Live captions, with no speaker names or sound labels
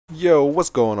Yo, what's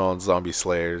going on, Zombie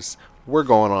Slayers? We're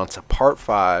going on to part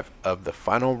 5 of the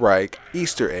Final Reich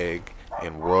Easter Egg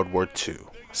in World War II.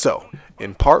 So,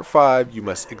 in part 5, you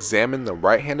must examine the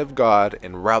right hand of God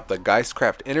and route the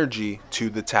Geistkraft energy to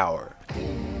the tower.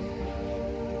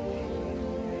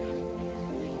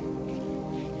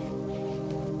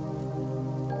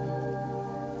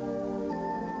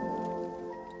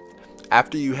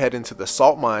 After you head into the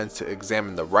salt mines to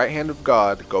examine the right hand of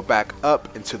God, go back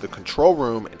up into the control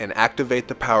room and activate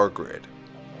the power grid.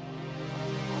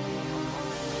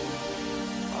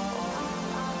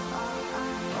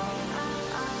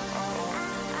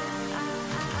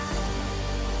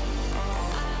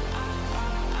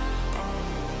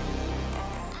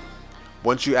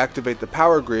 Once you activate the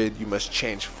power grid, you must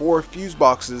change 4 fuse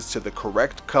boxes to the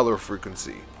correct color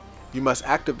frequency. You must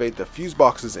activate the fuse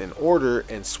boxes in order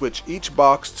and switch each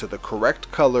box to the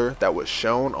correct color that was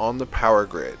shown on the power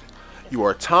grid. You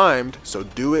are timed, so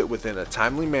do it within a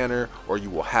timely manner or you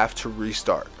will have to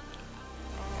restart.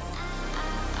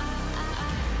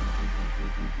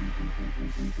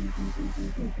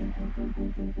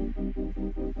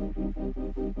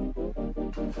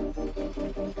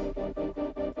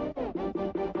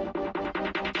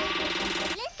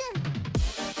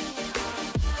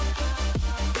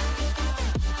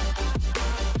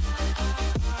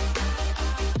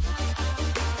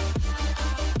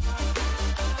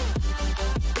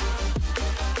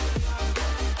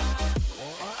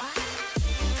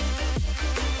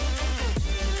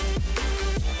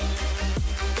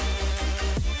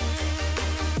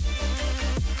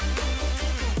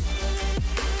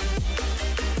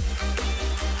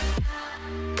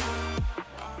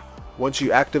 Once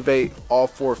you activate all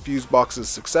 4 fuse boxes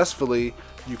successfully,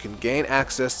 you can gain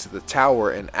access to the tower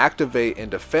and activate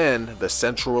and defend the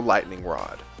central lightning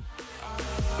rod.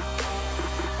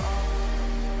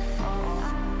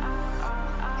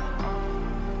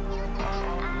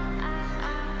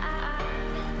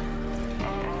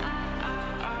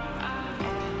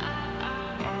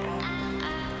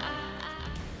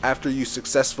 After you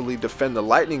successfully defend the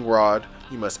lightning rod,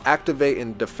 you must activate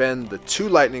and defend the 2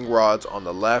 lightning rods on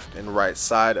the left and right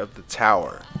side of the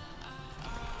tower.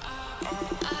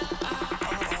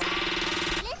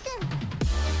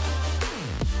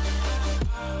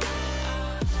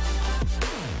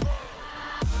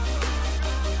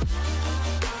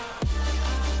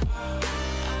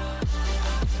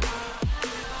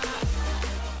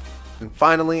 And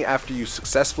finally, after you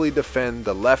successfully defend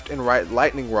the left and right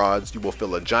lightning rods, you will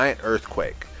feel a giant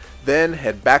earthquake. Then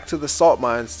head back to the salt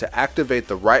mines to activate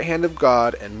the right hand of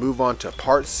God and move on to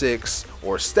part 6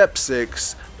 or step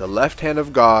 6, the left hand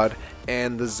of God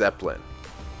and the Zeppelin.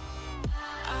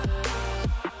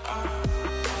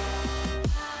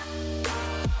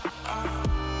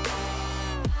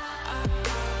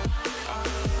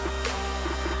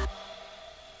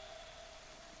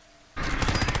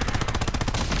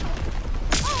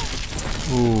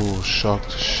 Ooh, shocked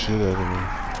the shit out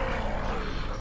of me.